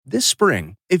This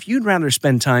spring, if you'd rather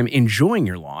spend time enjoying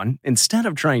your lawn instead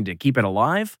of trying to keep it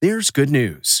alive, there's good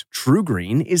news. True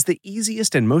Green is the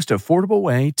easiest and most affordable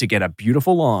way to get a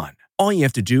beautiful lawn. All you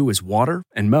have to do is water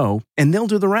and mow, and they'll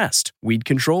do the rest. Weed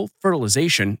control,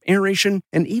 fertilization, aeration,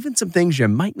 and even some things you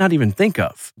might not even think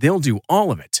of. They'll do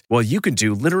all of it, while you can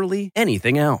do literally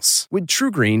anything else. With True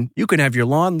Green, you can have your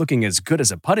lawn looking as good as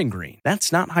a putting green.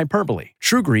 That's not hyperbole.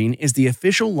 True Green is the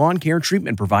official lawn care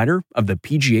treatment provider of the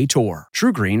PGA Tour.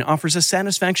 True Green offers a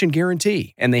satisfaction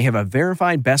guarantee, and they have a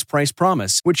verified best price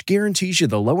promise, which guarantees you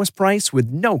the lowest price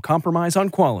with no compromise on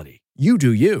quality. You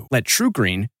do you. Let True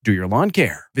Green do your lawn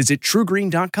care. Visit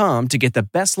truegreen.com to get the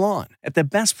best lawn at the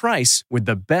best price with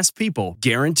the best people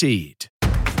guaranteed.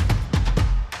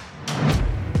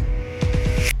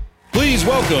 Please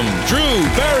welcome Drew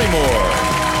Barrymore.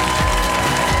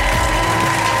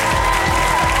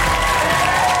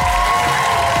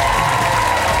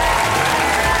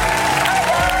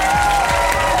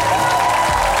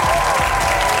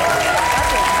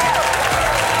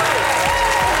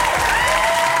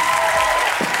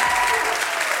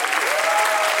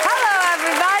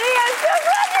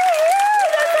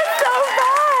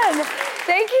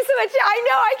 I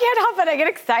know, I can't help it. I get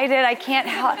excited. I can't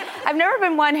help. I've never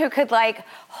been one who could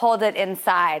hold it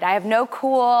inside. I have no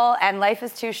cool and life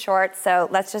is too short, so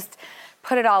let's just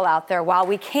put it all out there while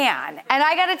we can. And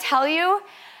I gotta tell you,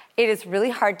 it is really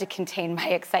hard to contain my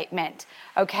excitement,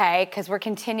 okay? Because we're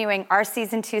continuing our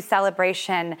season 2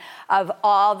 celebration of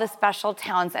all the special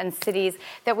towns and cities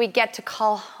that we get to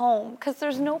call home, because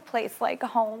there's no place like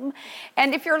home.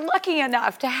 And if you're lucky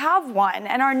enough to have one,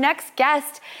 and our next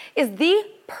guest is the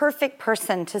perfect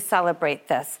person to celebrate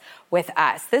this with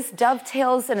us. This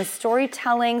dovetails in a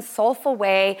storytelling, soulful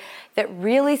way that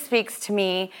really speaks to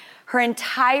me. Her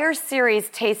entire series,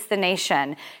 Taste the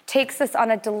Nation, takes us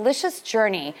on a delicious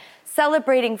journey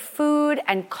celebrating food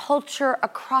and culture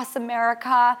across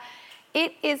America.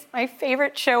 It is my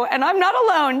favorite show, and I'm not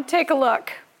alone. Take a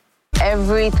look.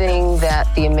 Everything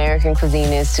that the American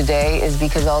cuisine is today is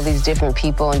because all these different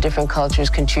people and different cultures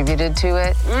contributed to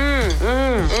it.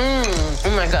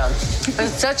 Oh my God.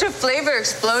 It's such a flavor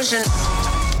explosion.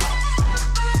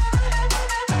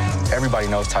 Everybody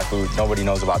knows Thai food. Nobody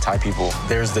knows about Thai people.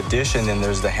 There's the dish, and then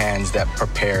there's the hands that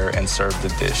prepare and serve the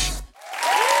dish.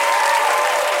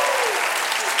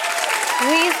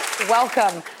 Please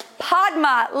welcome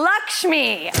Padma,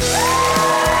 Lakshmi.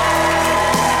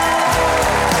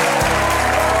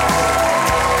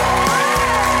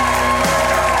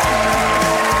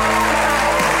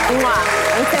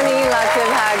 I'm sending you lots of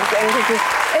hugs and kisses.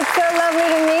 It's so lovely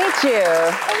to meet you.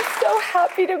 I'm so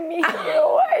happy to meet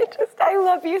you. I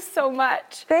love you so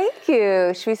much. Thank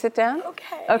you. Should we sit down?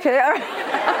 Okay. Okay, all right.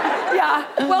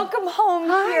 Yeah, welcome home.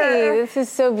 Hi, here. this is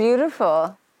so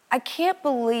beautiful. I can't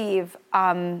believe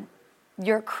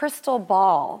your crystal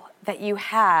ball that you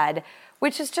had,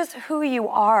 which is just who you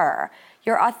are,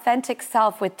 your authentic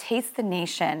self with Taste the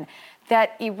Nation,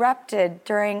 that erupted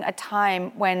during a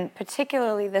time when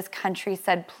particularly this country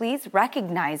said, please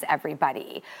recognize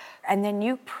everybody. And then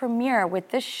you premiere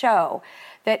with this show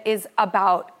that is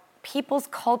about people's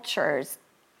cultures.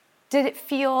 Did it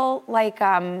feel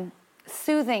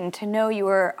soothing to know you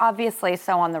were obviously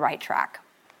so on the right track?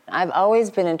 I've always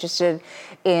been interested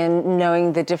in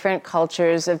knowing the different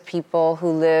cultures of people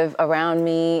who live around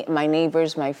me, my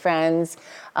neighbors, my friends,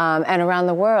 and around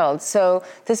the world. So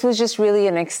this was just really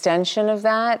an extension of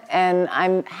that. And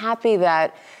I'm happy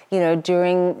that,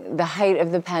 during the height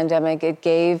of the pandemic, it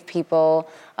gave people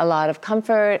a lot of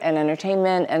comfort and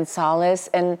entertainment and solace,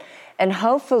 and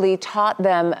hopefully taught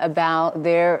them about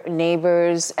their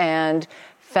neighbors and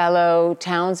fellow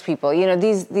townspeople.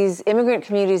 These immigrant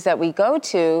communities that we go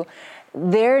to,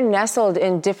 they're nestled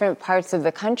in different parts of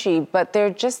the country, but they're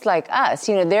just like us.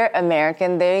 They're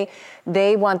American.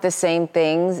 They want the same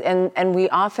things, and we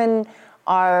often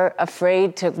are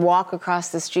afraid to walk across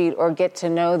the street or get to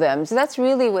know them. So that's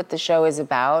really what the show is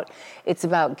about. It's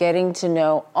about getting to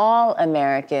know all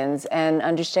Americans and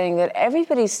understanding that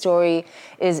everybody's story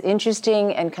is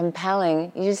interesting and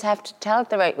compelling. You just have to tell it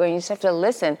the right way. You just have to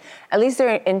listen. At least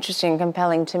they're interesting and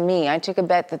compelling to me. I took a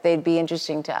bet that they'd be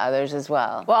interesting to others as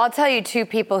well. Well, I'll tell you two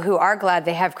people who are glad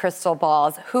they have crystal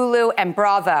balls, Hulu and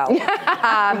Bravo.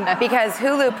 Because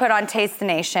Hulu put on Taste the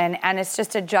Nation, and it's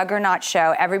just a juggernaut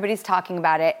show. Everybody's talking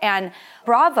about it. And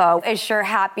Bravo is sure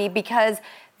happy because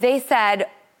they said,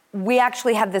 we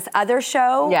actually have this other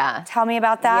show. Yeah. Tell me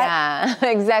about that. Yeah,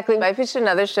 exactly. I pitched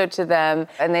another show to them,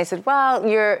 and they said, well,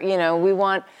 we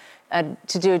want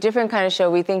to do a different kind of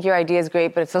show. We think your idea is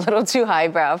great, but it's a little too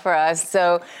highbrow for us.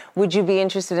 So would you be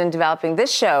interested in developing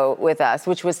this show with us,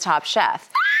 which was Top Chef?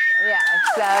 Yeah,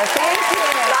 so thank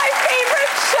you.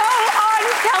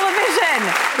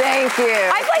 Thank you.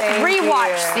 I've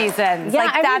rewatched seasons.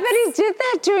 Yeah, everybody did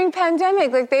that during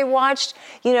pandemic. Like they watched,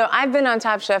 I've been on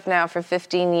Top Chef now for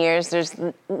 15 years. There's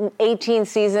 18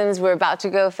 seasons. We're about to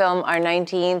go film our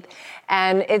 19th.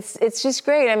 And it's just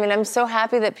great. I mean, I'm so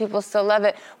happy that people still love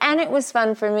it. And it was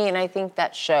fun for me, and I think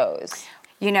that shows.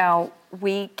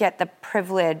 We get the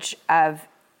privilege of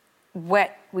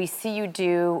what we see you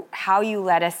do, how you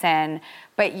let us in,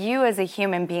 but you as a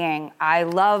human being, I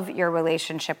love your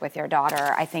relationship with your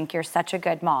daughter. I think you're such a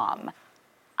good mom.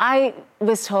 I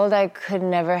was told I could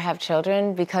never have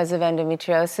children because of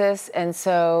endometriosis, and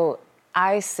so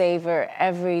I savor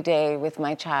every day with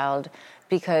my child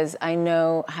because I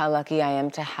know how lucky I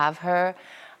am to have her.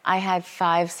 I had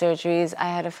 5 surgeries. I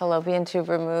had a fallopian tube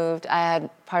removed. I had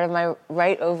part of my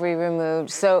right ovary removed.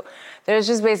 So there's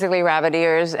just basically rabbit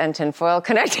ears and tinfoil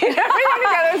connecting everything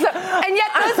together. So, and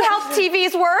yet those health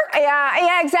TVs work?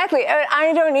 Yeah, exactly.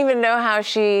 I don't even know how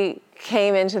she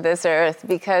came into this earth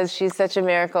because she's such a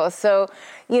miracle. So,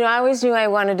 I always knew I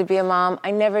wanted to be a mom.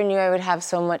 I never knew I would have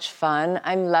so much fun.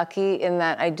 I'm lucky in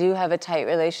that I do have a tight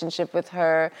relationship with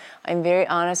her. I'm very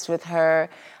honest with her.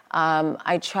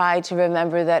 I try to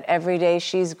remember that every day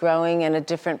she's growing and a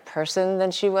different person than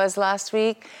she was last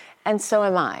week, and so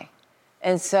am I.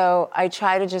 And so I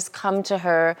try to just come to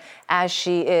her as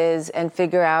she is and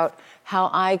figure out how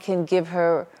I can give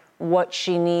her what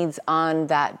she needs on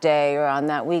that day or on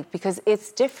that week, because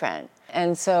it's different.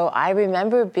 And so I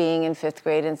remember being in 5th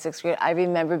grade and 6th grade. I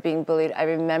remember being bullied. I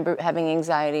remember having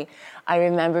anxiety. I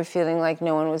remember feeling like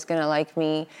no one was going to like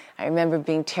me. I remember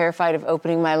being terrified of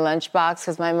opening my lunchbox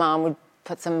because my mom would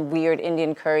put some weird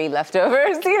Indian curry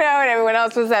leftovers, and everyone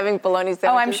else was having bologna sandwiches.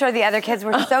 Oh, I'm sure the other kids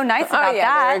were so nice about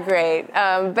that. They were great.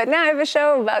 But now I have a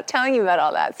show about telling you about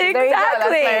all that. So there you go. That's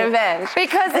my revenge.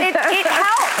 Because it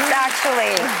helps,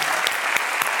 actually.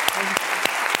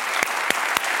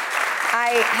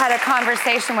 I had a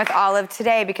conversation with Olive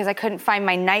today because I couldn't find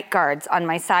my night guards on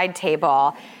my side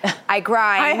table. I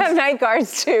grind. I have night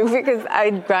guards too because I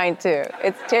grind too.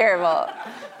 It's terrible.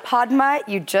 Padma,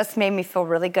 you just made me feel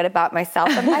really good about myself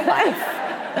and my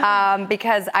life.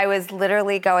 Because I was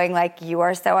literally going you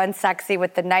are so unsexy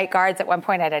with the night guards. At one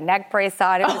point I had a neck brace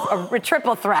on. It was a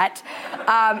triple threat,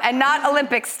 and not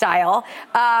Olympic style.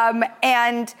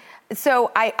 And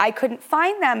so I couldn't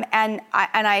find them, and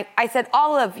I said,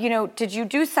 Olive, did you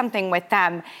do something with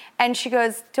them? And she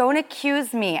goes, don't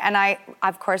accuse me. And I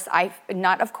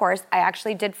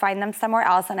actually did find them somewhere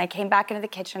else, and I came back into the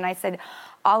kitchen, and I said,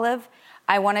 Olive,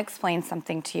 I want to explain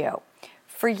something to you.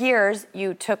 For years,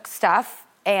 you took stuff,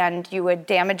 and you would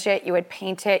damage it, you would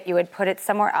paint it, you would put it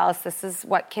somewhere else. This is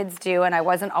what kids do, and I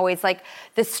wasn't always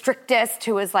the strictest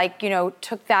who was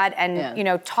took that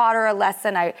and, taught her a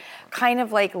lesson. I kind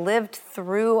of lived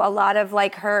through a lot of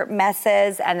her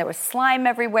messes, and there was slime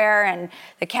everywhere, and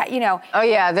the cat, Oh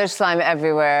yeah, there's slime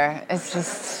everywhere. It's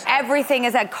just... Everything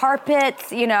is at carpets,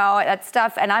 that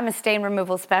stuff, and I'm a stain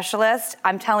removal specialist.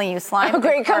 I'm telling you, slime. Oh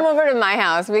great, come over to my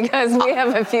house because we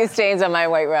have a few stains on my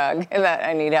white rug that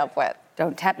I need help with.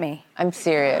 Don't tempt me. I'm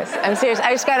serious. I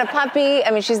just got a puppy.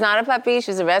 I mean, she's not a puppy.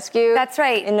 She's a rescue. That's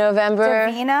right. In November.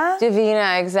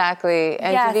 Davina, exactly.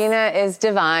 And yes. Davina is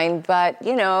divine, but,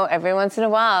 every once in a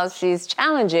while, she's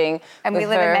challenging. And we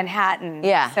live in Manhattan.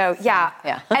 Yeah. So, yeah.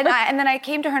 And then I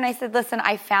came to her and I said, listen,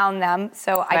 I found them.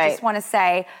 So I just want to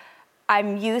say,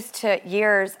 I'm used to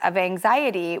years of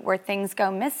anxiety where things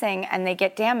go missing and they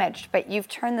get damaged, but you've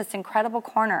turned this incredible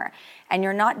corner and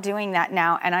you're not doing that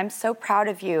now, and I'm so proud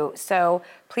of you. So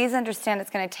please understand it's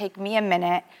going to take me a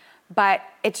minute, but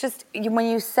it's just, when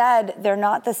you said they're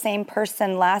not the same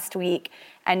person last week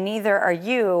and neither are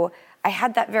you, I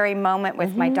had that very moment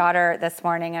with my daughter this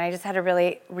morning, and I just had a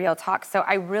really real talk. So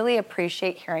I really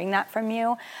appreciate hearing that from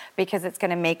you because it's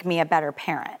going to make me a better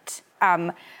parent.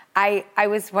 I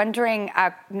was wondering,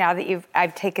 now that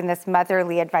I've taken this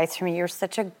motherly advice from you, you're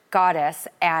such a goddess,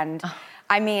 and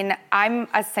I mean, I'm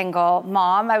a single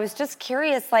mom. I was just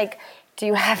curious, do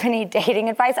you have any dating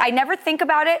advice? I never think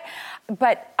about it,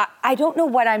 but I don't know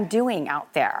what I'm doing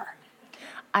out there.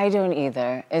 I don't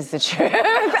either, is the truth.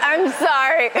 I'm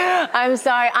sorry.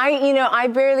 I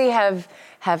barely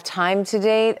have time to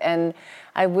date, and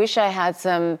I wish I had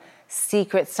some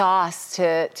secret sauce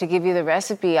to give you the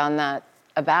recipe on that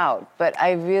about, but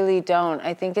I really don't.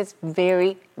 I think it's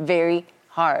very, very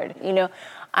hard.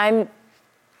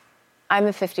 I'm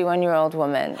a 51-year-old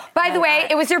woman. By the way,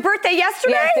 it was your birthday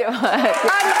yesterday? Yes, it was.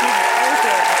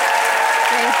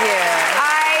 Thank you.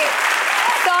 I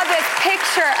saw this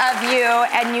picture of you,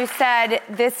 and you said,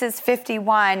 this is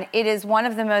 51. It is one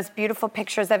of the most beautiful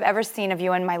pictures I've ever seen of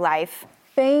you in my life.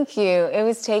 Thank you. It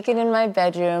was taken in my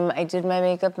bedroom. I did my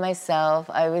makeup myself.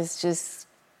 I was just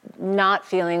not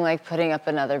feeling like putting up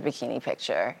another bikini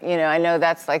picture. You know, I know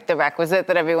that's like the requisite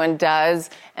that everyone does.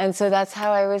 And so that's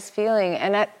how I was feeling.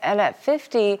 And at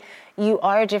 50, you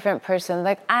are a different person.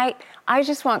 Like, I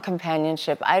just want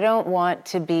companionship. I don't want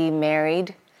to be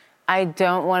married. I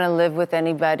don't want to live with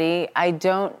anybody. I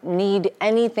don't need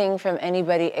anything from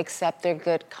anybody except their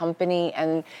good company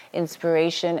and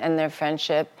inspiration and their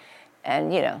friendship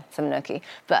and, you know, some nookie.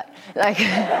 But, like...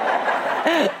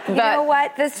 You know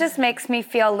what? This just makes me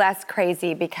feel less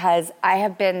crazy because I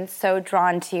have been so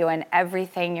drawn to you, and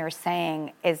everything you're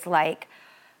saying is, like,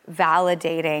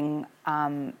 validating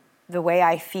the way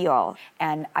I feel.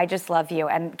 And I just love you.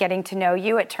 And getting to know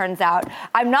you, it turns out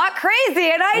I'm not crazy,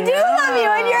 and I do love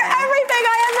you, and you're everything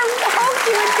I ever hoped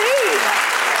you would be.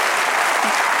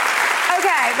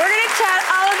 Okay, we're going to chat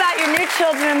all about your new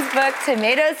children's book,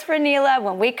 Tomatoes for Neela,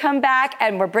 when we come back,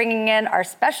 and we're bringing in our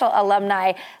special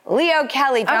alumni, Leo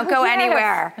Kelly. Don't go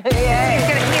anywhere. He's a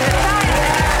scientist.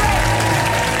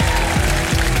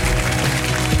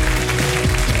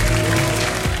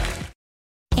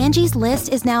 Angie's List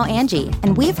is now Angie,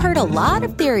 and we've heard a lot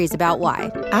of theories about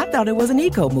why. I thought it was an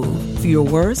eco move. Fewer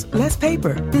words, less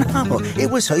paper. No, it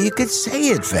was so you could say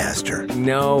it faster.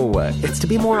 No, it's to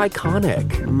be more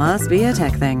iconic. Must be a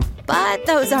tech thing. But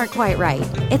those aren't quite right.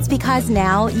 It's because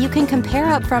now you can compare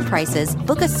upfront prices,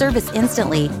 book a service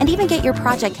instantly, and even get your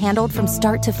project handled from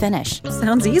start to finish.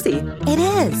 Sounds easy. It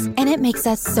is, and it makes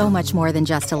us so much more than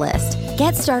just a list.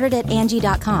 Get started at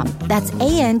Angie.com. That's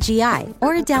ANGI,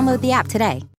 or download the app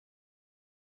today.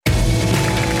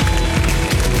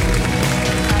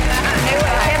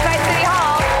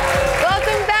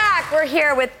 We're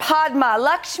here with Padma,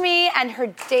 Lakshmi, and her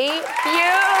debut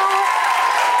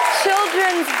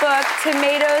children's book,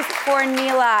 Tomatoes for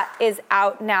Neela, is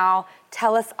out now.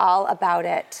 Tell us all about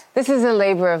it. This is a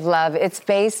labor of love. It's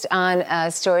based on a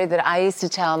story that I used to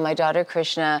tell my daughter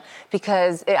Krishna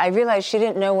because I realized she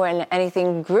didn't know when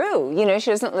anything grew. You know, she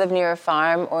doesn't live near a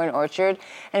farm or an orchard.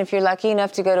 And if you're lucky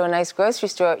enough to go to a nice grocery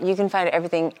store, you can find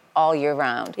everything all year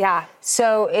round. Yeah.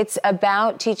 So it's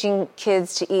about teaching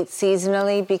kids to eat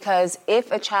seasonally because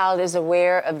if a child is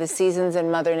aware of the seasons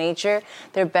and Mother Nature,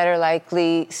 they're better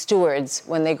likely stewards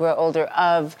when they grow older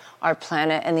of our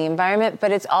planet and the environment.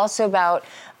 But it's also about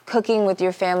cooking with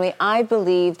your family. I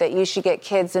believe that you should get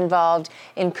kids involved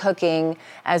in cooking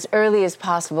as early as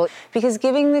possible because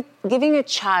giving a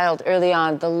child early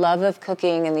on the love of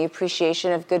cooking and the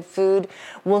appreciation of good food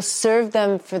will serve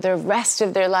them for the rest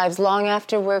of their lives long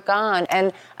after we're gone.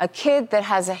 And a kid that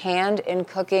has a hand in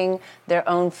cooking their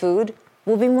own food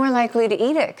will be more likely to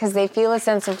eat it because they feel a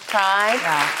sense of pride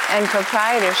and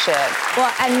proprietorship.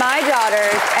 Well, and my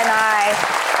daughters and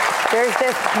I... There's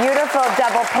this beautiful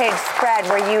double-page spread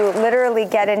where you literally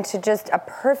get into just a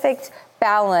perfect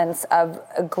balance of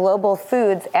global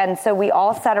foods. And so we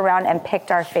all sat around and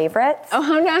picked our favorites. Oh,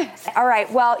 how nice. All right,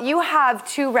 well, you have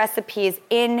 2 recipes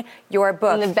in your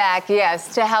book. In the back,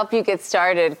 yes, to help you get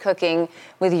started cooking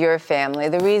with your family.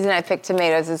 The reason I picked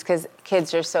tomatoes is because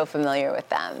kids are so familiar with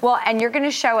them. Well, and you're going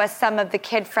to show us some of the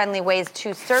kid-friendly ways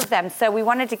to serve them. So we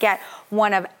wanted to get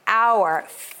one of our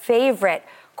favorite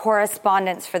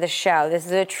correspondents for the show. This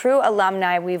is a true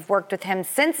alumni. We've worked with him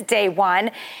since day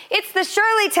one. It's the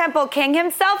Shirley Temple King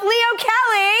himself, Leo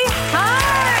Kelly.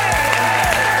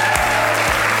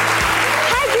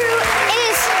 Hi, Drew. It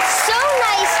is so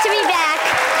nice to be back,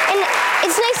 and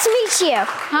it's nice to meet you.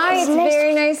 Hi, it's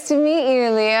very nice to meet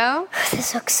you, Leo.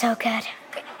 This looks so good.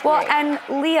 Well, and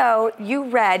Leo, you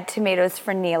read Tomatoes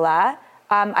for Neela.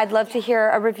 I'd love to hear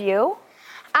a review.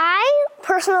 I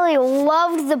personally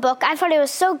loved the book. I thought it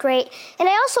was so great. And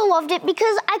I also loved it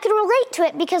because I could relate to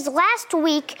it because last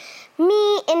week,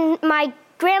 me and my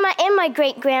grandma and my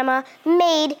great-grandma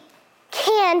made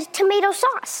canned tomato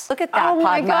sauce. Look at that, Oh,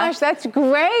 my Padma. gosh, that's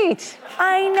great.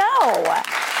 I know.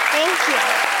 Thank you.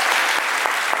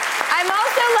 I'm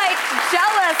also, like,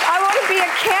 jealous. I want to be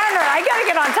a canner. I got to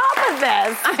get on top of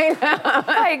this. I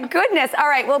know. My goodness. All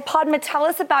right, well, Padma, tell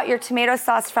us about your tomato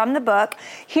sauce from the book.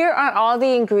 Here are all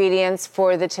the ingredients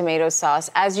for the tomato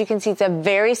sauce. As you can see, it's a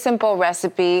very simple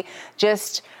recipe.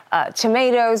 Just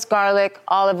tomatoes, garlic,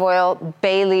 olive oil,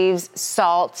 bay leaves,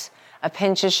 salt, a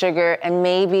pinch of sugar, and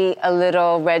maybe a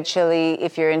little red chili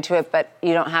if you're into it, but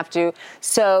you don't have to.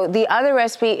 So the other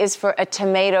recipe is for a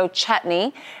tomato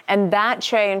chutney, and that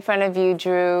tray in front of you,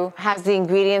 Drew, has the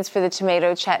ingredients for the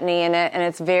tomato chutney in it, and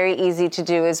it's very easy to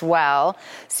do as well.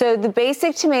 So the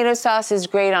basic tomato sauce is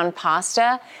great on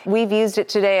pasta. We've used it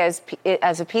today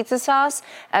as a pizza sauce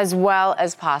as well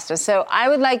as pasta. So I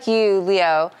would like you,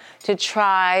 Leo, to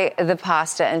try the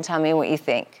pasta and tell me what you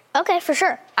think. Okay, for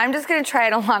sure. I'm just gonna try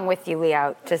it along with you,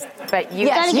 Leo. But you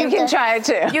Yes, you can try it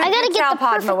too. You I gotta can get tell the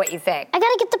Padma perfect- what you think. I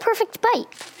gotta get the perfect bite.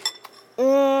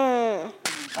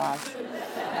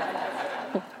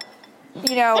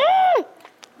 You know,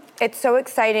 it's so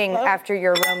exciting after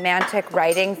your romantic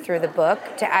writing through the book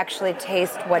to actually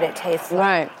taste what it tastes like.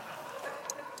 Right.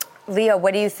 Leo,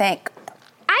 what do you think?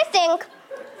 I think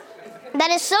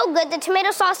that is so good. The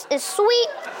tomato sauce is sweet,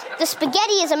 the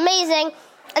spaghetti is amazing,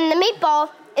 and the meatball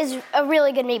is a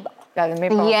really good meatball. Yeah, the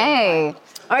meatballs. Yay.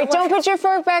 All right, don't put your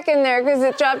fork back in there because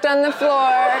it dropped on the floor.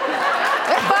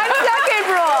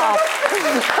 5-second rule.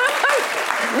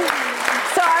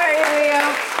 Sorry,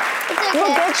 Leo. It's okay.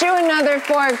 We'll get you another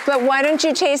fork, but why don't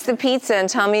you taste the pizza and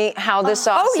tell me how the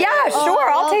sauce Oh, yeah, is? sure.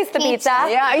 I'll taste the pizza.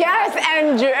 Yeah, yes,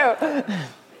 Andrew.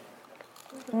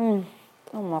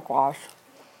 Oh, my gosh.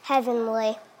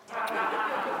 Heavenly.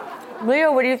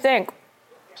 Leo, what do you think?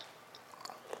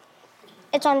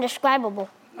 It's indescribable.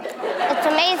 It's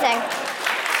amazing.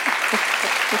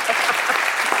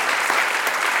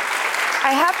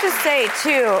 I have to say,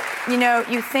 too, you know,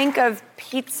 you think of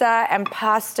pizza and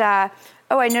pasta.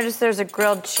 Oh, I noticed there's a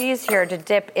grilled cheese here to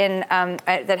dip in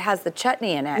that has the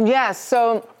chutney in it. Yes,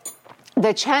 so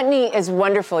the chutney is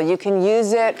wonderful. You can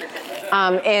use it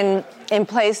in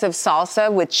place of salsa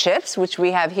with chips, which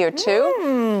we have here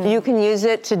too. You can use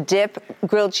it to dip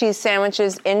grilled cheese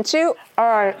sandwiches into. All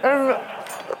right.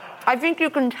 I think you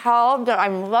can tell that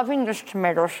I'm loving this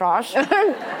tomato sauce.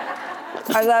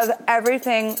 I love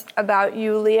everything about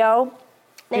you, Leo.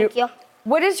 Thank you.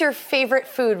 What is your favorite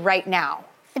food right now?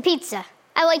 The pizza.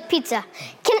 I like pizza.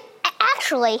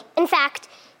 Actually, in fact,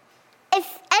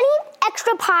 if any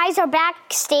extra pies are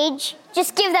backstage,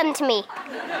 just give them to me. You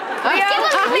got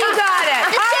it.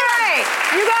 All right.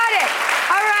 You got it.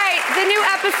 All right. The new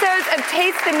episodes of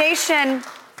Taste the Nation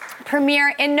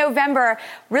premiere in November.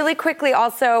 Really quickly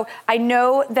also, I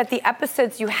know that the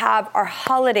episodes you have are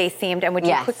holiday themed, and would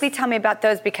you quickly tell me about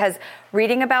those? Because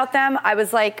reading about them, I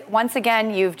was like, once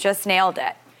again, you've just nailed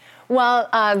it. Well,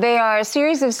 they are a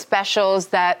series of specials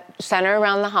that center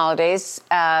around the holidays.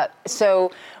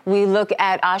 So we look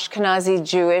at Ashkenazi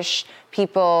Jewish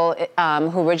people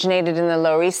who originated in the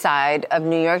Lower East Side of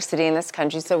New York City in this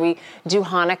country. So we do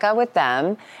Hanukkah with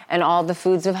them and all the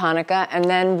foods of Hanukkah. And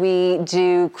then we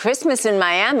do Christmas in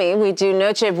Miami. We do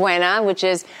Noche Buena, which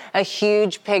is a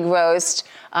huge pig roast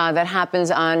that happens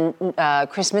on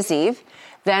Christmas Eve.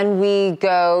 Then we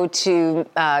go to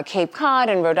Cape Cod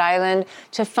and Rhode Island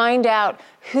to find out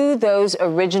who those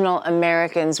original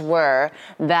Americans were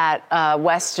that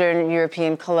Western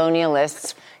European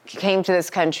colonialists came to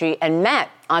this country and met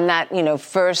on that,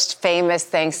 first famous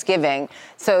Thanksgiving.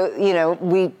 So,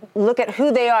 we look at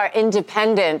who they are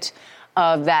independent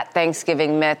of that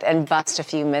Thanksgiving myth and bust a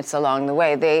few myths along the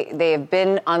way. They have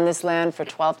been on this land for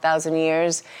 12,000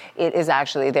 years. It is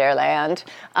actually their land.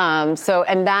 And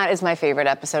that is my favorite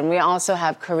episode. And we also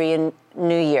have Korean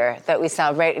New Year that we saw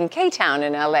right in K-Town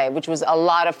in LA, which was a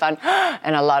lot of fun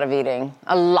and a lot of eating.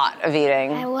 A lot of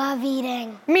eating. I love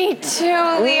eating. Me too,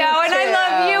 Leo. And I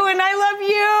love you, and I love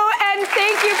you. And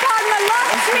thank you, Padma,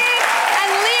 Lakshmi,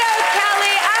 and Leo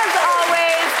Kelly, as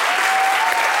always.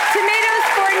 Tomatoes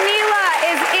for Neela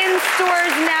is in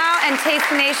stores now, and Taste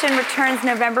the Nation returns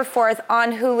November 4th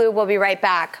on Hulu. We'll be right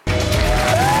back.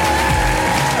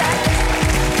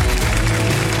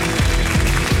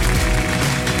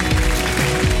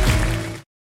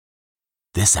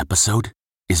 This episode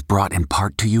is brought in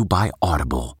part to you by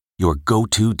Audible, your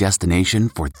go-to destination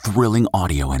for thrilling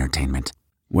audio entertainment.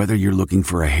 Whether you're looking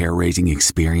for a hair-raising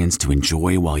experience to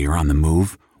enjoy while you're on the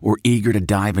move or eager to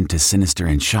dive into sinister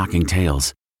and shocking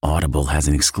tales, Audible has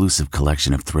an exclusive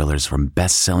collection of thrillers from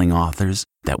best-selling authors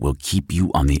that will keep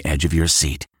you on the edge of your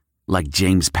seat. Like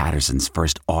James Patterson's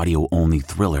first audio-only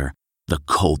thriller, The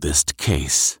Coldest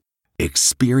Case.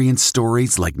 Experience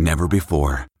stories like never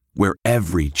before, where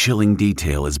every chilling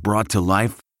detail is brought to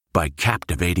life by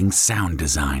captivating sound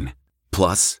design.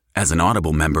 Plus, as an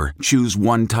Audible member, choose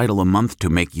one title a month to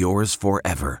make yours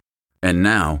forever. And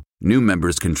now, new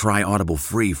members can try Audible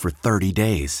free for 30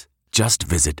 days. Just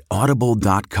visit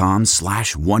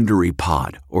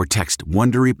audible.com/WonderyPod or text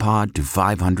WonderyPod to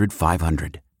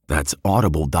 500-500. That's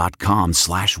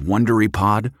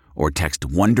audible.com/WonderyPod or text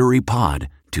WonderyPod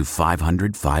to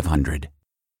 500-500.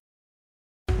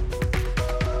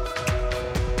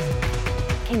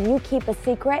 Can you keep a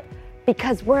secret?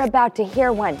 Because we're about to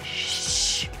hear one.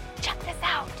 Shh. Check this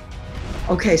out.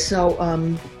 Okay, so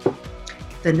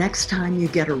the next time you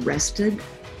get arrested,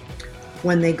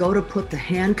 when they go to put the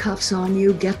handcuffs on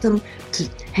you, get them to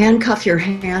handcuff your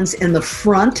hands in the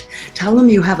front. Tell them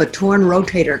you have a torn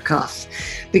rotator cuff,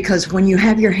 because when you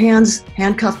have your hands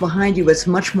handcuffed behind you, it's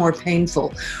much more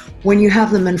painful. When you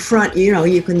have them in front,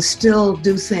 you can still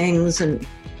do things and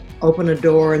open a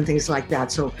door and things like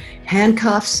that. So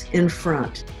handcuffs in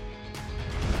front.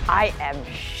 I am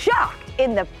shocked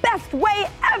in the best way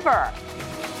ever.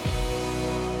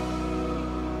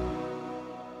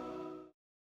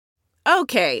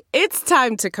 Okay, it's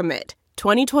time to commit.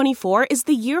 2024 is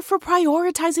the year for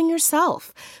prioritizing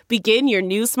yourself. Begin your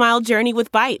new smile journey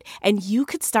with Byte, and you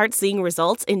could start seeing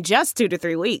results in just 2 to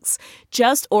 3 weeks.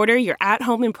 Just order your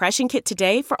at-home impression kit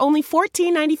today for only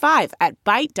 $14.95 at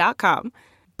Byte.com.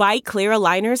 Byte clear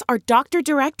aligners are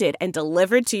doctor-directed and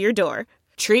delivered to your door.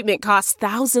 Treatment costs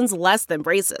thousands less than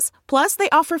braces. Plus, they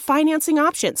offer financing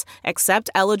options, accept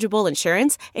eligible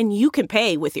insurance, and you can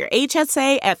pay with your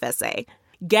HSA FSA.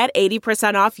 Get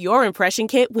 80% off your impression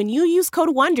kit when you use code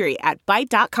WONDERY at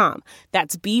Byte.com.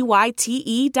 That's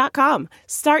BYTE.com.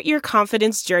 Start your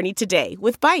confidence journey today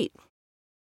with Byte.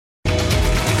 Well,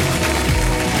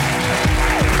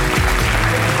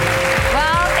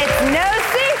 it's no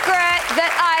secret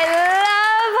that I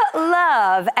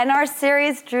love. And our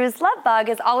series, Drew's Love Bug,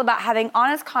 is all about having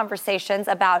honest conversations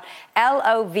about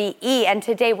LOVE. And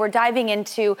today we're diving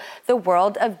into the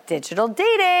world of digital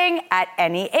dating at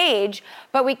any age.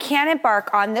 But we can't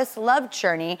embark on this love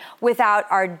journey without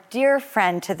our dear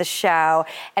friend to the show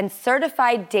and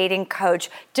certified dating coach,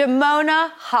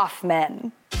 Damona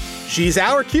Hoffman. She's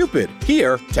our Cupid,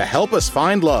 here to help us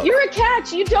find love. You're a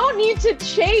catch. You don't need to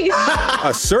chase.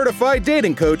 A certified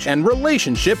dating coach and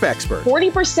relationship expert.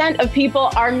 40% of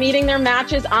people are meeting their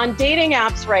matches on dating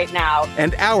apps right now.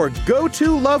 And our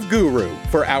go-to love guru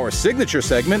for our signature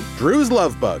segment, Drew's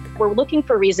Love Bug. We're looking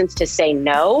for reasons to say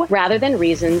no rather than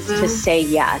reasons to say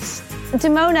yes.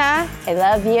 Damona, I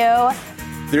love you.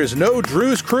 There's no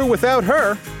Drew's crew without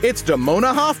her. It's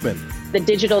Damona Hoffman. The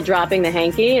digital dropping the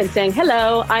hanky and saying,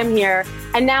 hello, I'm here.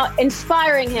 And now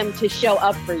inspiring him to show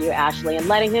up for you, Ashley, and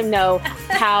letting him know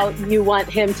how you want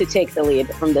him to take the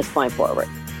lead from this point forward.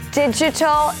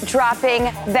 Digital dropping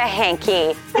the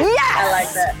hanky. Yes! I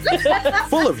like that.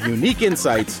 Full of unique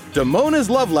insights, Damona's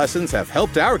love lessons have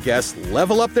helped our guests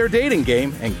level up their dating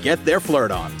game and get their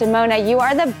flirt on. Damona, you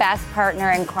are the best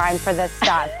partner in crime for this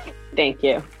stuff. Thank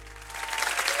you.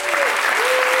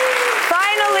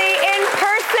 Finally, in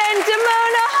person,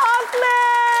 Damona Hoffman!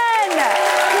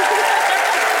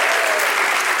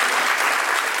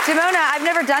 Damona, I've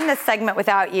never done this segment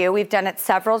without you. We've done it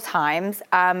several times,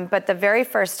 but the very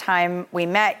first time we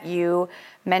met, you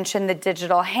mentioned the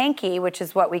digital hanky, which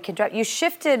is what we can drop. You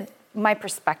shifted my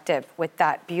perspective with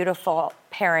that beautiful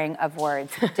pairing of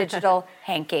words, digital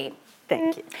hanky.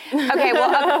 Thank you. Okay,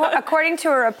 well, according to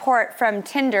a report from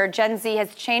Tinder, Gen Z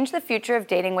has changed the future of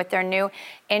dating with their new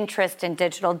interest in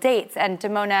digital dates. And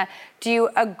Damona, do you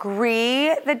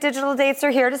agree that digital dates are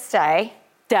here to stay?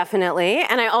 Definitely.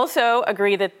 And I also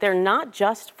agree that they're not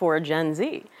just for Gen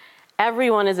Z.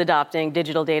 Everyone is adopting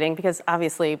digital dating because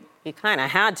obviously you kind of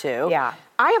had to. Yeah.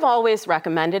 I have always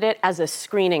recommended it as a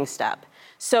screening step.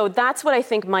 So that's what I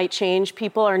think might change.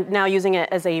 People are now using it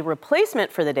as a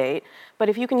replacement for the date. But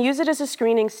if you can use it as a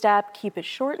screening step, keep it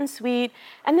short and sweet,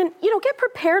 and then, get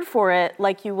prepared for it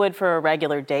like you would for a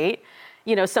regular date.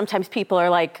 Sometimes people are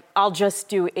like, I'll just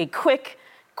do a quick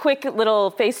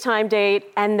little FaceTime date,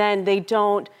 and then they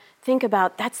don't think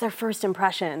about that's their first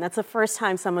impression. That's the first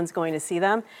time someone's going to see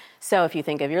them. So if you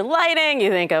think of your lighting,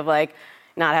 you think of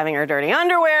not having her dirty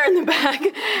underwear in the back,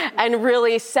 and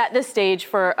really set the stage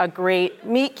for a great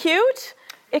meet cute,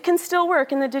 it can still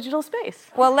work in the digital space.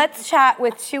 Well, let's chat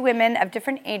with two women of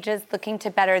different ages looking to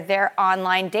better their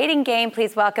online dating game.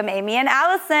 Please welcome Amy and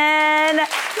Allison.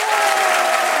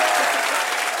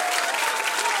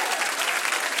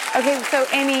 Okay, so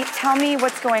Amy, tell me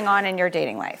what's going on in your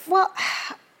dating life. Well,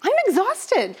 I'm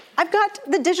exhausted. I've got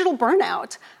the digital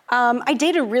burnout. I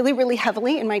dated really, really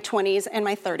heavily in my 20s and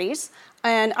my 30s,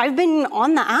 and I've been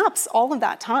on the apps all of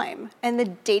that time, and the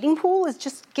dating pool is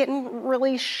just getting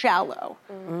really shallow.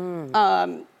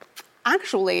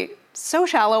 Actually, so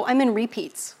shallow, I'm in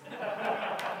repeats.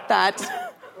 What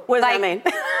does that mean?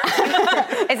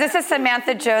 Is this a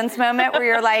Samantha Jones moment where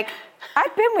you're like,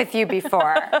 I've been with you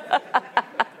before?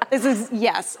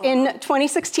 Yes. In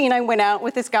 2016, I went out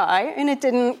with this guy, and it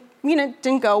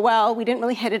didn't go well. We didn't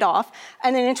really hit it off.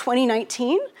 And then in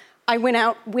 2019, I went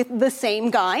out with the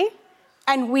same guy,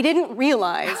 and we didn't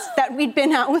realize that we'd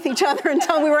been out with each other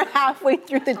until we were halfway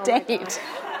through the date.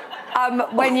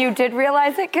 When you did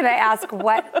realize it, can I ask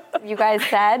what you guys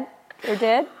said or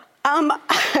did?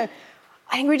 I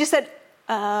think we just said,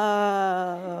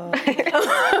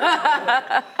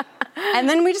 And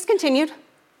then we just continued.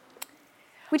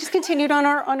 We just continued on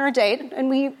our date, and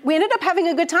we ended up having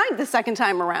a good time the second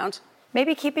time around.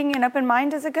 Maybe keeping an open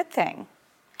mind is a good thing.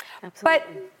 Absolutely.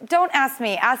 But don't ask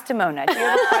me, ask Damona. Do you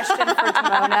have a question for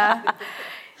Damona?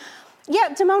 Yeah,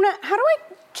 Damona, how do I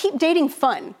keep dating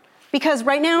fun? Because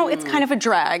right now it's kind of a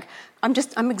drag.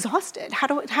 I'm exhausted. How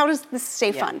does this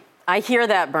stay fun? I hear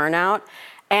that burnout,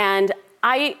 and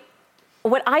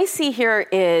what I see here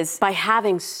is by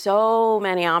having so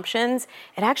many options,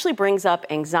 it actually brings up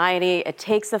anxiety. It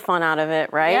takes the fun out of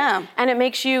it, right? Yeah. And it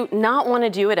makes you not want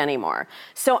to do it anymore.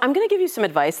 So I'm going to give you some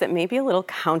advice that may be a little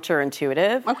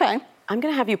counterintuitive. Okay. I'm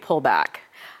going to have you pull back.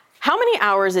 How many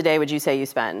hours a day would you say you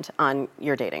spend on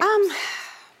your dating apps?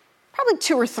 Probably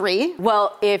 2 or 3.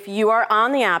 Well, if you are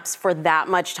on the apps for that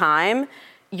much time,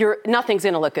 nothing's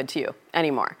going to look good to you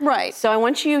anymore. Right. So I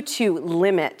want you to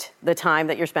limit the time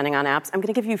that you're spending on apps. I'm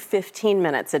going to give you 15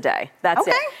 minutes a day. That's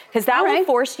it. Because that will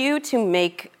force you to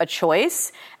make a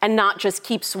choice and not just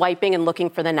keep swiping and looking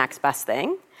for the next best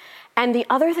thing. And the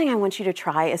other thing I want you to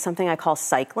try is something I call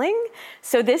cycling.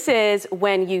 So this is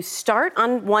when you start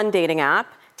on one dating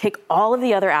app, take all of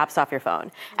the other apps off your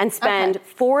phone, and spend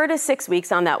 4 to 6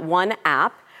 weeks on that one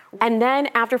app. And then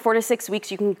after 4 to 6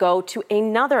 weeks, you can go to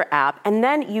another app, and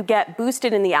then you get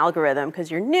boosted in the algorithm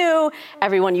because you're new.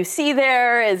 Everyone you see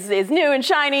there is new and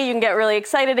shiny. You can get really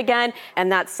excited again. And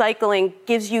that cycling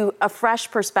gives you a fresh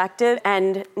perspective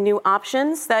and new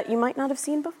options that you might not have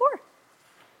seen before.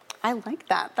 I like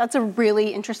that. That's a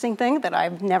really interesting thing that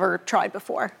I've never tried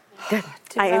before. Good.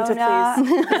 I am to please.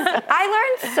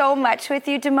 I learned so much with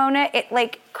you, Damona.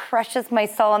 It crushes my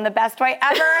soul in the best way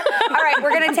ever. All right,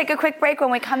 we're gonna take a quick break. When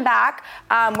we come back,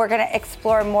 we're gonna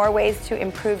explore more ways to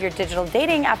improve your digital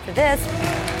dating after this.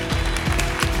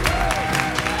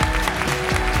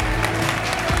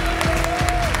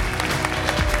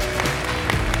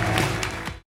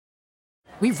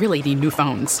 We really need new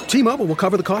phones. T-Mobile will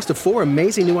cover the cost of 4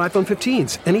 amazing new iPhone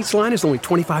 15s, and each line is only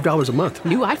 $25 a month.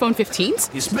 New iPhone 15s?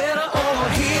 It's better over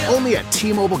here. Only at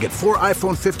T-Mobile, get 4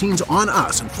 iPhone 15s on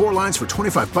us and 4 lines for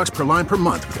 $25 per line per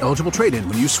month with eligible trade-in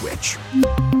when you switch.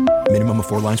 Minimum of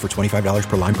 4 lines for $25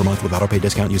 per line per month with autopay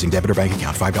discount using debit or bank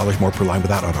account. $5 more per line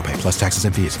without autopay, plus taxes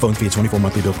and fees. Phone fee at 24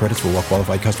 monthly bill credits for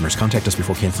well-qualified customers. Contact us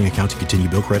before canceling account to continue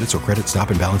bill credits or credit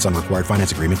stop and balance on required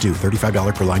finance agreement due.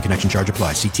 $35 per line connection charge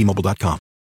applies. See T-Mobile.com.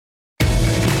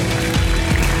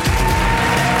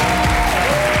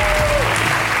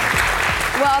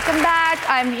 Welcome back.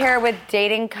 I'm here with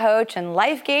dating coach and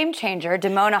life game changer,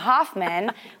 Damona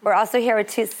Hoffman. We're also here with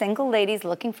 2 single ladies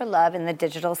looking for love in the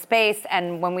digital space.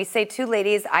 And when we say 2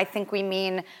 ladies, I think we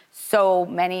mean so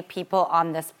many people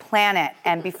on this planet.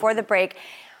 And before the break,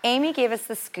 Amy gave us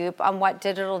the scoop on what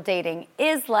digital dating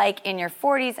is like in your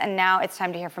 40s. And now it's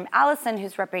time to hear from Allison,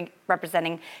 who's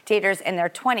representing daters in their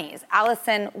 20s.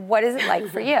 Allison, what is it like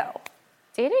for you?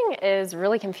 Dating is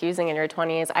really confusing in your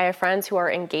 20s. I have friends who are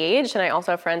engaged, and I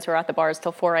also have friends who are at the bars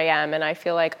till 4 a.m., and I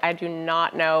feel like I do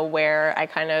not know where I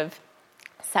kind of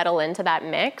settle into that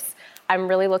mix. I'm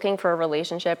really looking for a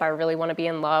relationship. I really want to be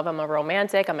in love. I'm a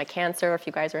romantic. I'm a Cancer, if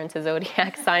you guys are into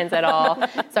zodiac signs at all.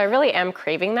 So I really am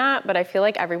craving that, but I feel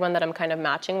like everyone that I'm kind of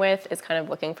matching with is kind of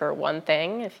looking for one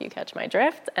thing, if you catch my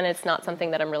drift, and it's not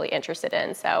something that I'm really interested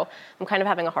in. So I'm kind of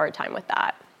having a hard time with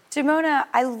that. Damona,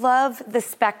 I love the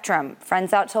spectrum.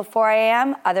 Friends out till 4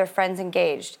 a.m., other friends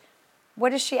engaged. What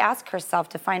does she ask herself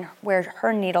to find where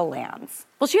her needle lands?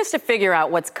 Well, she has to figure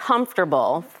out what's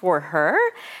comfortable for her.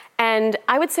 And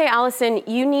I would say, Allison,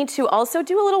 you need to also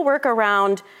do a little work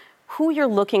around who you're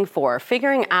looking for,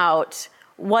 figuring out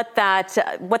what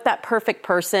that perfect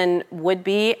person would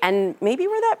be and maybe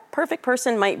where that perfect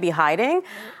person might be hiding.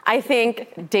 I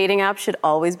think dating apps should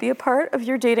always be a part of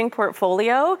your dating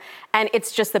portfolio, and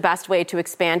it's just the best way to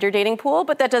expand your dating pool,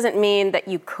 but that doesn't mean that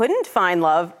you couldn't find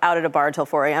love out at a bar till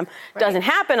 4 a.m. Right. Doesn't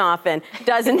happen often.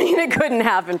 Doesn't mean it couldn't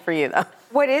happen for you, though.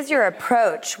 What is your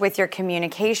approach with your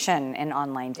communication in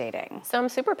online dating? So I'm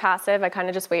super passive. I kind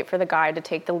of just wait for the guy to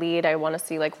take the lead. I want to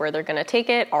see where they're going to take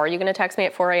it. Are you going to text me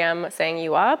at 4 a.m. saying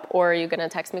you up? Or are you going to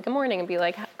text me good morning and be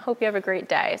like, hope you have a great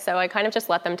day? So I kind of just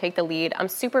let them take the lead. I'm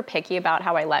super picky about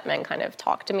how I let men kind of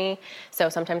talk to me. So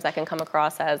sometimes that can come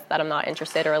across as that I'm not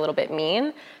interested or a little bit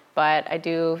mean. But I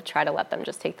do try to let them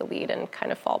just take the lead and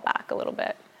kind of fall back a little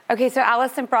bit. Okay, so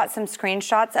Allison brought some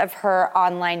screenshots of her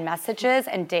online messages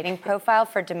and dating profile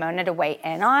for Damona to weigh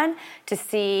in on to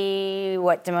see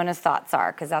what Damona's thoughts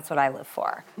are, because that's what I live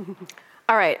for.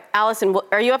 All right, Allison,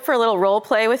 are you up for a little role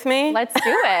play with me? Let's do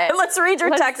it. Let's read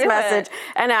your text message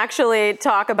and actually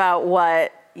talk about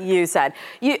what you said.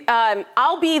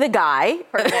 I'll be the guy.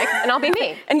 Perfect. And I'll be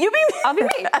me. And you be me. I'll be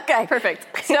me. Okay.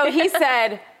 Perfect. So he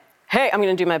said, hey, I'm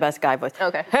going to do my best guy voice.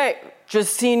 Okay. Hey,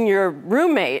 just seen your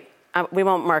roommate. We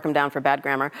won't mark him down for bad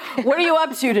grammar. What are you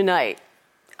up to tonight?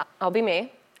 I'll be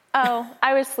me. Oh,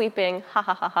 I was sleeping. Ha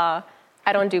ha ha ha.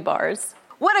 I don't do bars.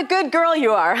 What a good girl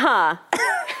you are, huh?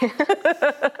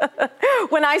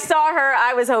 When I saw her,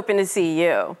 I was hoping to see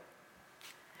you.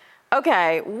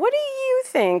 Okay, what do you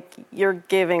think you're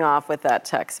giving off with that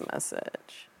text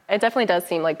message? It definitely does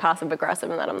seem like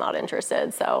passive-aggressive and that I'm not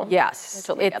interested, so yes, I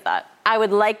totally get that. I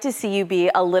would like to see you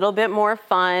be a little bit more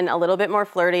fun, a little bit more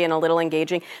flirty, and a little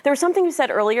engaging. There was something you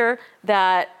said earlier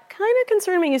that kind of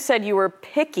concerned me. You said you were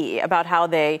picky about how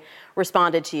they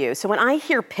responded to you. So when I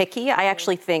hear picky, I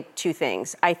actually think two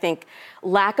things. I think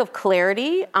lack of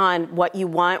clarity on what you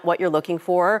want, what you're looking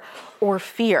for, or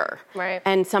fear. Right.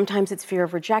 And sometimes it's fear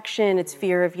of rejection. It's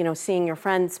fear of, seeing your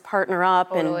friends partner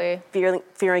up and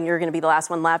fearing you're going to be the last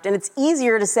one left. And it's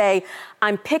easier to say,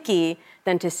 I'm picky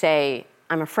than to say,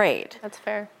 I'm afraid. That's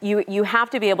fair. You have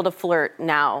to be able to flirt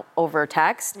now over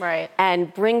text. Right.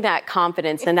 And bring that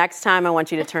confidence. The next time I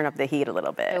want you to turn up the heat a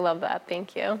little bit. I love that.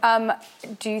 Thank you.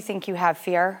 Do you think you have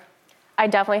fear? I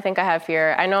definitely think I have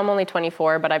fear. I know I'm only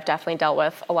 24, but I've definitely dealt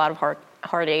with a lot of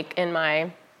heartache in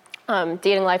my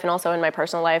dating life and also in my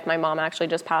personal life. My mom actually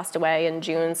just passed away in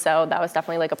June, so that was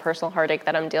definitely like a personal heartache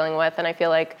that I'm dealing with. And I feel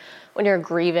like when you're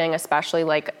grieving, especially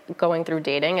like going through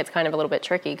dating, it's kind of a little bit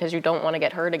tricky because you don't want to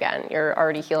get hurt again. You're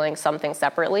already healing something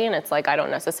separately, and it's like I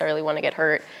don't necessarily want to get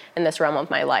hurt in this realm of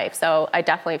my life. So I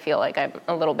definitely feel like I'm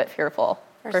a little bit fearful.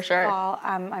 For sure. First of all,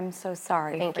 I'm so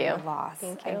sorry for your loss.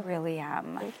 Thank you. I really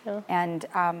am. Thank you. And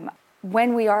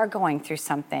when we are going through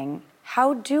something,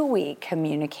 how do we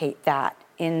communicate that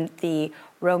in the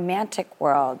romantic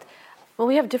world? Well,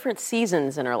 we have different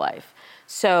seasons in our life.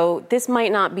 So this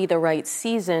might not be the right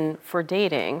season for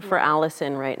dating for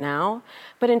Allison right now.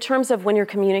 But in terms of when you're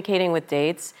communicating with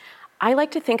dates, I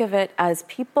like to think of it as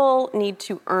people need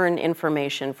to earn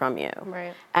information from you.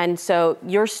 Right. And so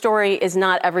your story is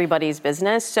not everybody's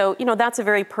business. So, that's a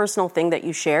very personal thing that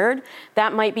you shared.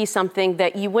 That might be something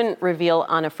that you wouldn't reveal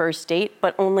on a first date,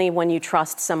 but only when you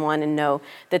trust someone and know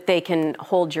that they can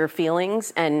hold your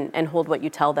feelings and hold what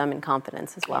you tell them in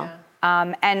confidence as well.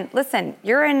 Yeah. And listen,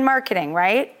 you're in marketing,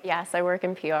 right? Yes, I work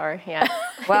in PR, yeah.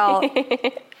 Well,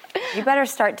 you better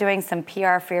start doing some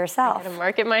PR for yourself. I gotta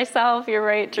market myself, you're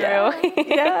right, Drew.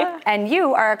 Yeah. And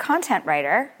you are a content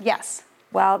writer. Yes.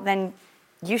 Well, then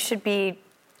you should be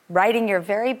writing your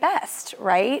very best,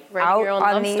 right? Writing your own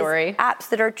on love these story. apps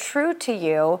that are true to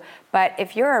you. But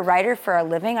if you're a writer for a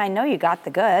living, I know you got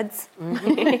the goods.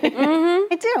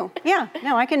 I do, yeah.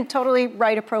 No, I can totally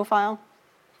write a profile.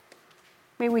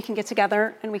 Maybe we can get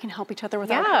together and we can help each other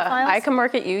with our profiles. Yeah, I can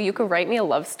market you. You can write me a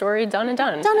love story. Done and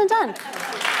done. Done and done.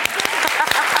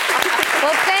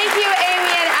 Well, thank you,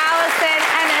 Amy and Allison.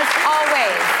 And as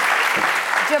always,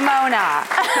 Damona,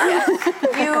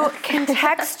 you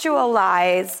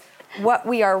contextualize what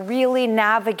we are really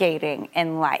navigating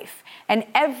in life. And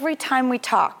every time we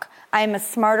talk, I'm a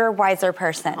smarter, wiser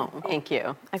person. Oh, thank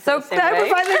you. So time to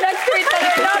find the next tweet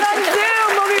that are not on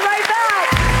Zoom. We'll be right back.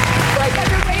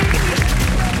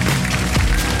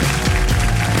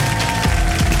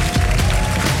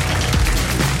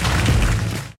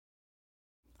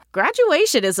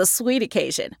 Graduation is a sweet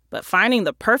occasion, but finding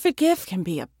the perfect gift can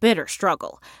be a bitter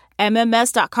struggle.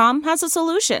 MMS.com has a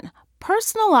solution.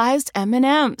 Personalized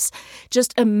M&Ms.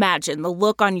 Just imagine the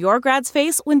look on your grad's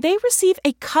face when they receive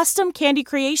a custom candy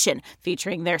creation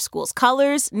featuring their school's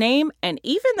colors, name, and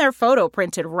even their photo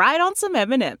printed right on some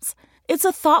M&Ms. It's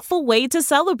a thoughtful way to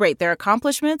celebrate their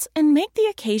accomplishments and make the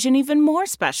occasion even more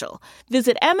special.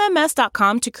 Visit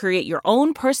MMS.com to create your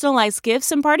own personalized gifts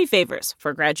and party favors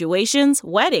for graduations,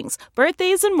 weddings,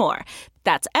 birthdays, and more.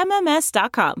 That's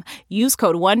MMS.com. Use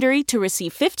code WONDERY to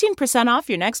receive 15% off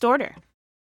your next order.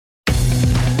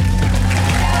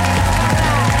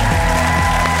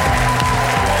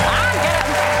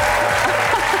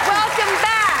 Welcome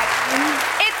back.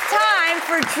 It's time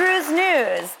for Drew's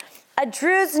News. A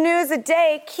Drew's News a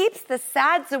day keeps the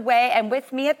sads away, and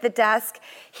with me at the desk,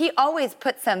 he always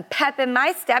puts some pep in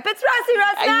my step. It's Rusty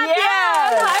Russ Matthews.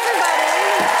 Yes. Hi,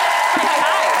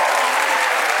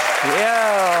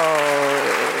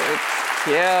 everybody.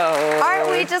 Yo.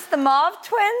 Aren't we just the Mauve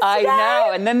twins today? I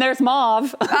know, and then there's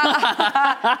Mauve.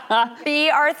 B.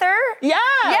 Arthur? Yes.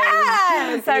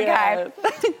 Yes. Okay. Yes.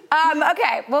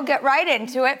 Okay, we'll get right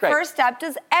into it. Great. First up,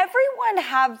 does everyone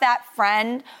have that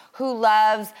friend who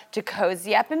loves to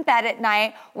cozy up in bed at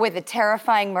night with a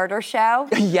terrifying murder show?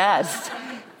 Yes.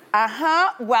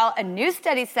 Well, a new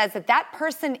study says that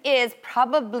person is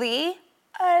probably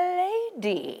a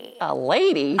lady. A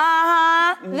lady?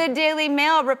 Uh-huh. The Daily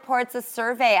Mail reports a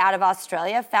survey out of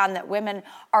Australia found that women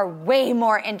are way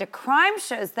more into crime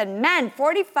shows than men.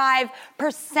 45%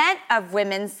 of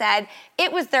women said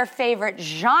it was their favorite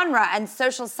genre, and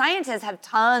social scientists have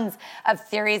tons of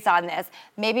theories on this.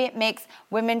 Maybe it makes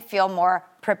women feel more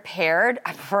prepared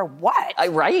for what?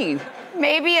 Right.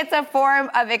 Maybe it's a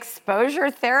form of exposure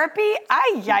therapy.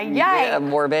 Ay, ay, ay. Yeah,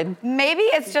 morbid. Maybe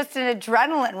it's just an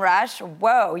adrenaline rush.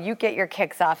 Whoa, you get your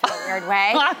kicks off in a weird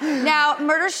way. Now,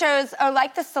 murder shows are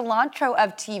like the cilantro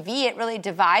of TV. It really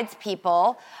divides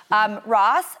people.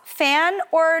 Ross, fan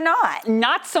or not?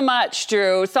 Not so much,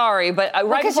 Drew. Sorry, but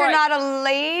right because you're not a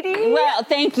lady? Well,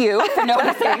 thank you for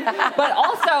noticing. But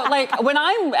also, like, when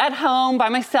I'm at home by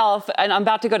myself and I'm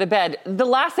about to go to bed,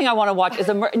 the last thing I want to watch is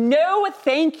no,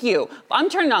 thank you. I'm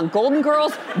turning on Golden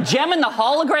Girls, Gem and the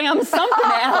Hologram,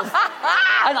 something else.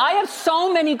 And I have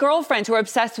so many girlfriends who are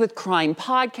obsessed with crime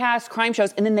podcasts, crime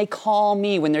shows, and then they call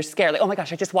me when they're scared. Like, oh my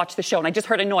gosh, I just watched the show and I just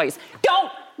heard a noise. Don't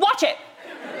watch it.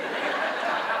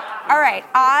 All right,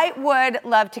 I would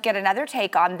love to get another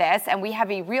take on this, and we have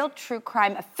a real true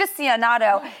crime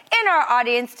aficionado in our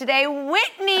audience today,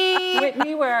 Whitney.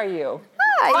 Whitney, where are you?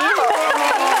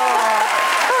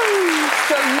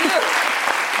 So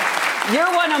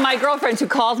you're one of my girlfriends who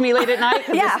calls me late at night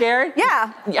because you're scared?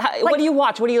 Yeah. What do you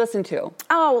watch? What do you listen to?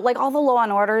 Oh, like all the Law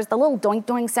and Orders. The little doink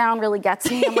doink sound really gets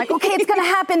me. I'm like, okay, it's gonna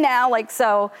happen now. Like,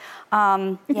 so,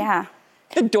 yeah.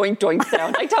 The doink doink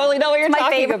sound. I totally know what you're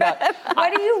talking about.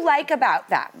 What do you like about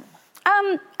them?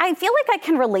 I feel like I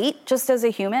can relate just as a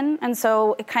human, and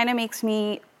so it kind of makes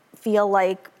me feel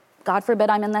like, God forbid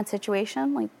I'm in that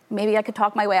situation, like maybe I could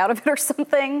talk my way out of it or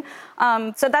something.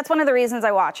 So that's one of the reasons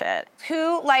I watch it.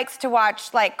 Who likes to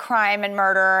watch like crime and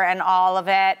murder and all of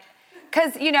it?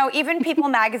 Because, you know, even People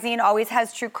magazine always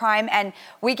has true crime, and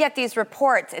we get these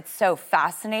reports. It's so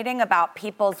fascinating about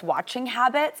people's watching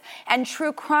habits, and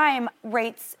true crime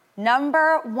rates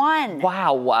 #1.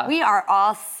 Wow. We are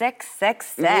all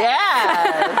 666.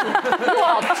 Yes. You're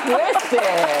all twisted.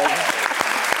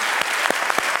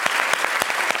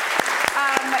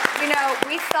 You know,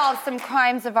 we solved some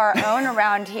crimes of our own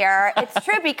around here. It's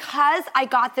true, because I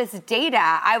got this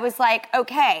data, I was like,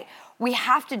 okay, we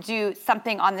have to do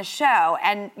something on the show.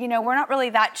 And, you know, we're not really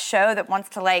that show that wants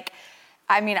to, like,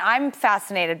 I mean, I'm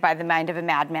fascinated by the mind of a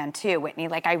madman too, Whitney,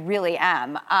 like I really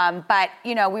am. But,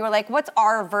 you know, we were like, what's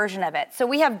our version of it? So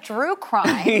we have Drew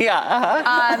Crime.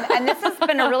 Yeah. And this has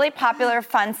been a really popular,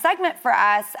 fun segment for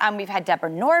us. We've had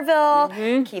Deborah Norville,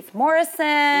 Keith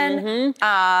Morrison,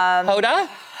 Hoda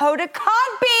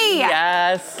Kotb.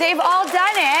 Yes. They've all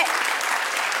done it.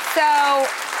 So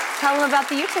tell them about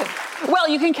the YouTube. Well,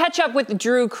 you can catch up with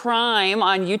Drew Crime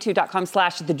on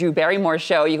youtube.com/The Drew Barrymore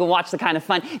Show. You can watch the kind of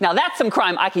fun. Now, that's some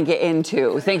crime I can get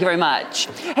into. Thank you very much.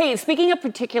 Hey, speaking of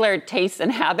particular tastes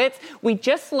and habits, we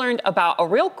just learned about a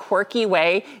real quirky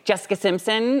way Jessica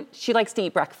Simpson, she likes to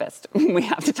eat breakfast. We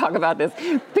have to talk about this.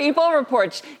 People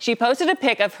report she posted a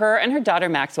pic of her and her daughter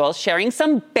Maxwell sharing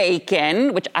some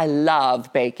bacon, which I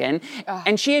love bacon.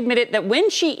 And she admitted that when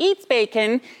she eats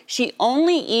bacon, she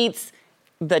only eats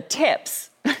the tips.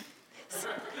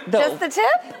 Just the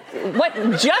tip? What?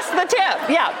 Just the tip,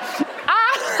 yeah.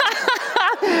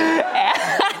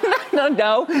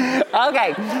 No.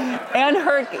 Okay. And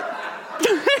her...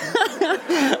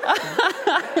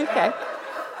 Okay.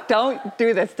 Don't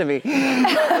do this to me.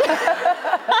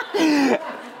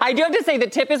 I do have to say the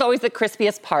tip is always the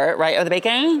crispiest part, right, of the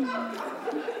bacon?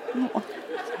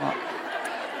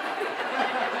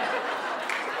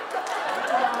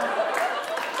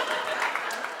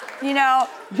 You know,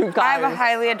 I have a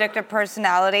highly addictive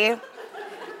personality,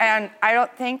 and I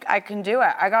don't think I can do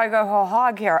it. I gotta go whole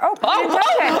hog here. I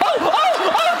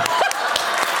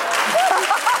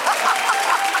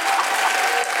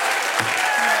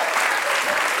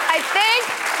think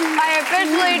I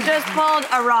officially just pulled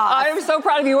a Ross. I'm so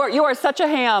proud of you. You are such a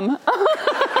ham.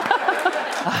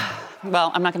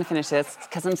 Well, I'm not gonna finish this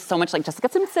because I'm so much like Jessica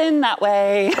Simpson that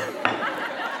way.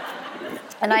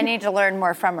 And I need to learn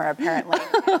more from her, apparently.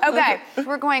 Okay,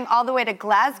 we're going all the way to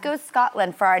Glasgow,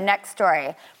 Scotland for our next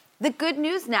story. The Good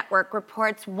News Network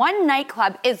reports one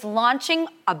nightclub is launching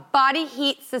a body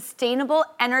heat sustainable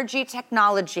energy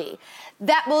technology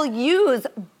that will use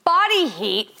body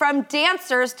heat from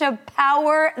dancers to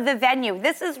power the venue.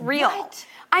 This is real. What?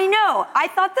 I know. I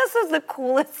thought this was the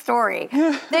coolest story.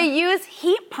 They use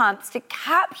heat pumps to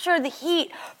capture the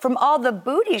heat from all the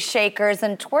booty shakers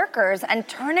and twerkers and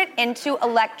turn it into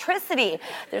electricity.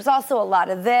 There's also a lot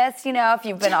of this, you know, if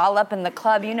you've been all up in the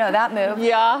club, you know that move.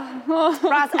 Yeah.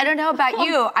 Ross, I don't know about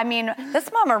you. I mean, this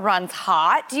mama runs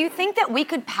hot. Do you think that we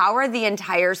could power the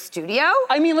entire studio?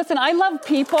 I mean, listen, I love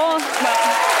people.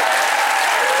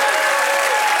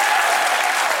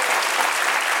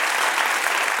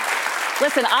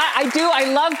 Listen, I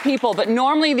love people, but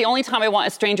normally the only time I want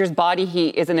a stranger's body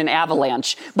heat is in an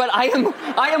avalanche. But I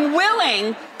am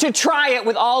willing to try it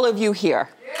with all of you here.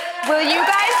 Will you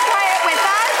guys try it with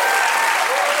us?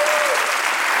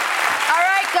 All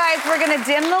right, guys, we're gonna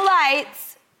dim the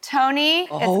lights. Tony,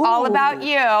 it's all about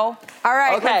you. All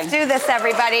right, let's do this,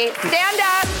 everybody. Stand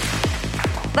up.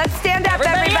 Let's stand up,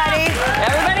 everybody.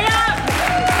 Everybody up.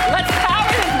 Let's power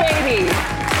this baby.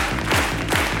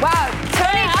 Wow,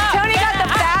 Tony got the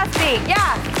fast beat.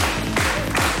 Yeah.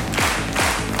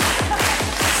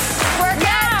 Work it.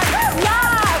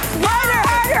 Yeah. Harder,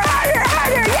 harder, harder,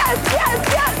 harder. Yes, yes,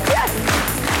 yes, yes.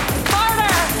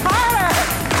 Harder, harder.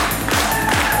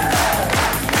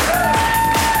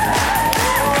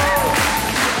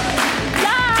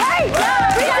 Yeah. Hey,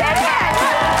 we did it.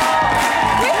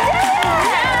 We did it.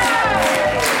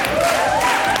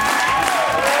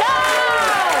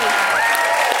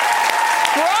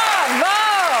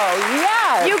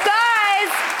 You guys,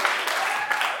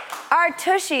 our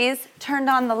tushies turned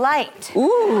on the light.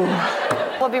 Ooh.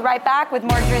 We'll be right back with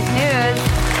more Drew's News.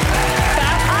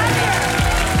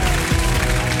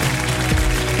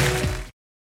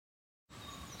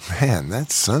 Man,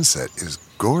 that sunset is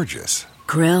gorgeous.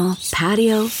 Grill,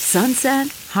 patio, sunset.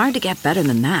 Hard to get better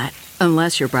than that.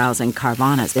 Unless you're browsing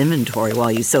Carvana's inventory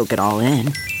while you soak it all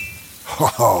in.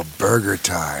 Oh, burger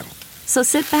time. So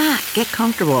sit back, get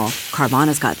comfortable.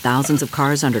 Carvana's got thousands of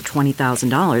cars under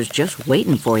 $20,000 just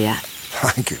waiting for you.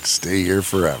 I could stay here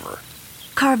forever.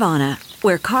 Carvana,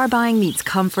 where car buying meets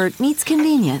comfort meets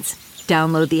convenience.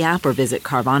 Download the app or visit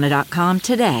Carvana.com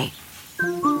today.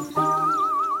 Welcome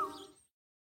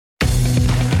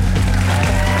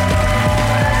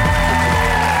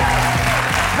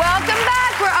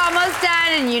back. We're almost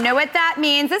done, and you know what that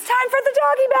means. It's time for the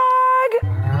doggy bag.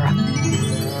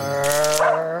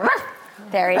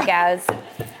 There he goes.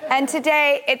 And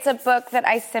today, it's a book that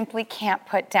I simply can't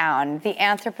put down, The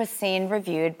Anthropocene,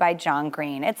 reviewed by John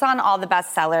Green. It's on all the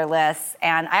bestseller lists,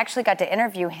 and I actually got to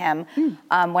interview him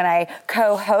when I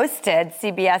co-hosted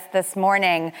CBS This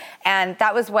Morning, and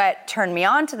that was what turned me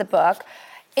on to the book.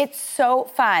 It's so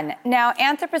fun. Now,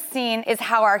 Anthropocene is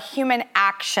how our human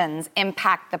actions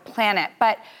impact the planet,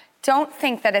 but don't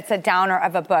think that it's a downer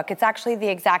of a book. It's actually the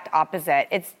exact opposite.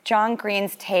 It's John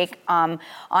Green's take on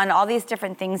all these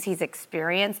different things he's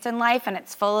experienced in life, and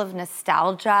it's full of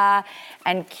nostalgia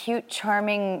and cute,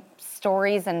 charming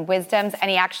stories and wisdoms,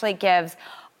 and he actually gives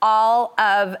all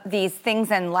of these things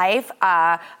in life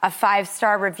a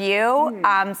 5-star review.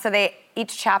 So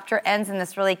each chapter ends in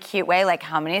this really cute way, like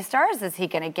how many stars is he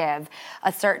gonna give a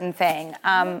certain thing?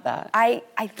 I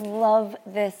love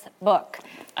this book.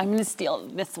 I'm gonna steal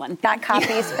this one. That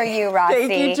copy is for you, Rossi.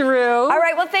 Thank you, Drew. All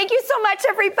right, well, thank you so much,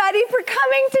 everybody, for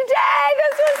coming today.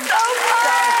 This was so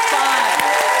fun.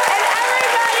 And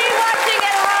everybody watching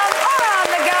at home or on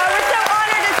the go, we're so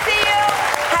honored to see you.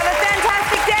 Have a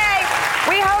fantastic day.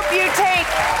 We hope you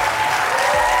take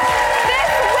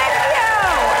this with you.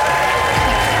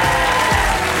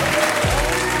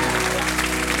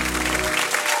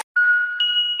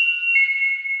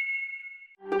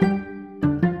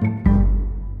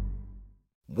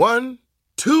 One,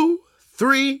 2,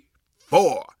 3,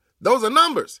 4. Those are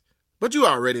numbers. But you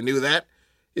already knew that.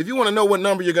 If you want to know what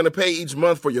number you're going to pay each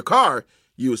month for your car,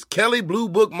 use Kelly Blue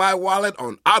Book My Wallet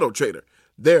on Auto Trader.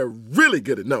 They're really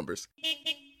good at numbers.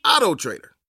 Auto Trader.